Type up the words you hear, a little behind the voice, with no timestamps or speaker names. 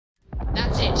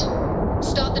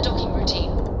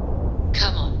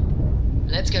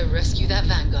go rescue that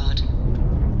Vanguard.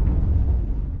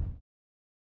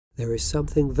 There is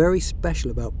something very special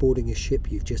about boarding a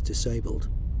ship you've just disabled.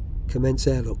 Commence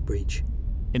airlock breach.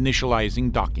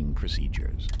 Initializing docking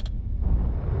procedures.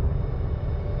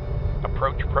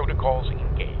 Approach protocols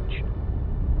engaged.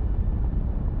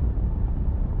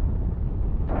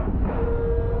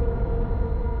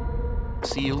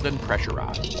 Sealed and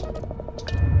pressurized.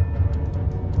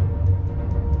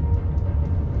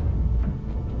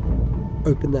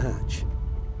 Open the hatch.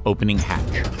 Opening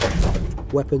hatch.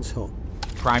 Weapons hot.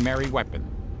 Primary weapon.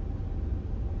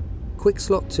 Quick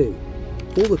slot 2.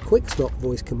 All the quick slot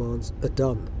voice commands are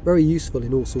done. Very useful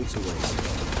in all sorts of ways.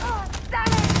 Oh, damn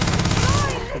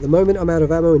it! At the moment I'm out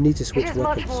of ammo and need to switch It is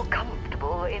weapons. much more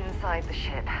comfortable inside the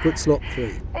ship. Quick slot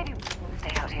 3. Maybe we won't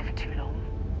stay out here for too long.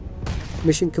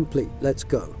 Mission complete. Let's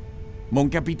go. Mon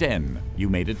capitaine, you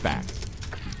made it back.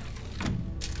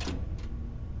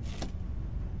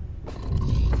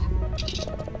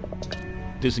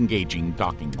 Disengaging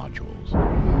docking modules.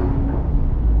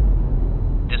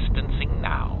 Distancing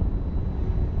now.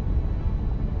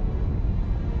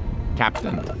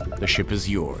 Captain, the ship is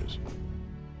yours.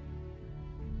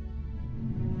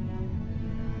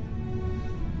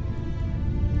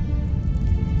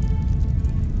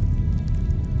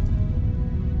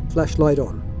 Flashlight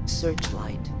on.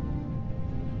 Searchlight.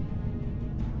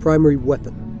 Primary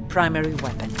weapon. Primary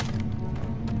weapon.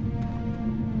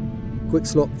 Quick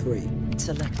slot 3.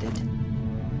 Selected.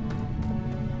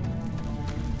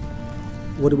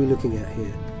 What are we looking at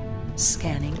here?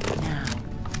 Scanning now.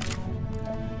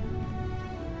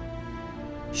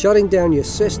 Shutting down your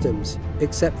systems,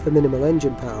 except for minimal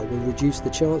engine power, will reduce the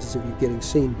chances of you getting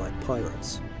seen by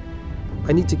pirates.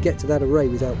 I need to get to that array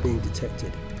without being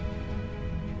detected.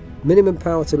 Minimum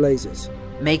power to lasers.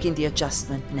 Making the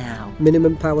adjustment now.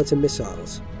 Minimum power to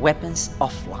missiles. Weapons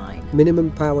offline.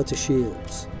 Minimum power to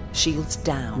shields. Shields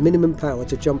down. Minimum power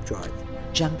to jump drive.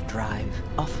 Jump drive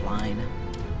offline.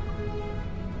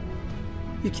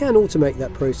 You can automate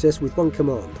that process with one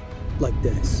command, like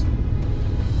this.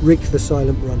 Rig for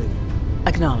silent running.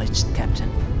 Acknowledged,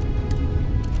 Captain.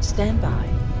 Stand by.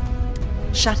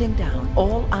 Shutting down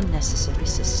all unnecessary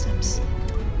systems.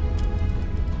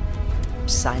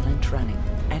 Silent running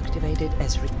activated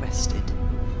as requested.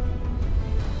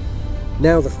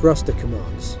 Now the thruster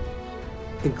commands.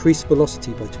 Increase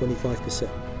velocity by 25%.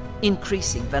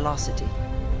 Increasing velocity.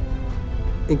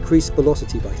 Increase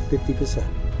velocity by 50%.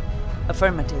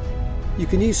 Affirmative. You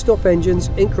can use stop engines,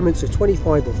 increments of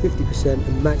 25 or 50%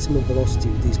 and maximum velocity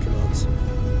with these commands.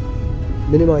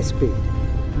 Minimize speed.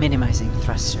 Minimizing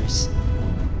thrusters.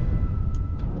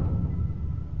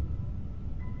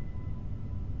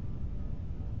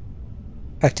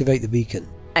 Activate the beacon.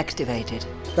 Activated.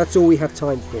 That's all we have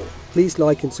time for. Please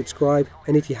like and subscribe,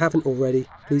 and if you haven't already,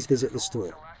 please visit the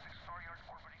store.